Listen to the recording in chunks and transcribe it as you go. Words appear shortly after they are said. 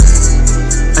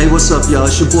What's up, y'all?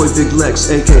 It's your boy Big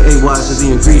Lex, aka Wiser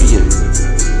the Ingredient.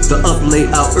 The Up Late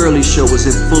Out Early show is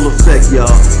in full effect, y'all.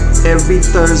 Every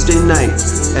Thursday night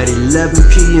at 11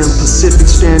 p.m. Pacific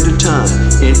Standard Time,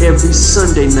 and every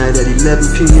Sunday night at 11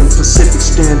 p.m. Pacific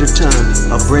Standard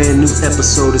Time, a brand new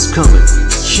episode is coming.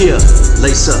 Yeah,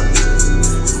 lace up.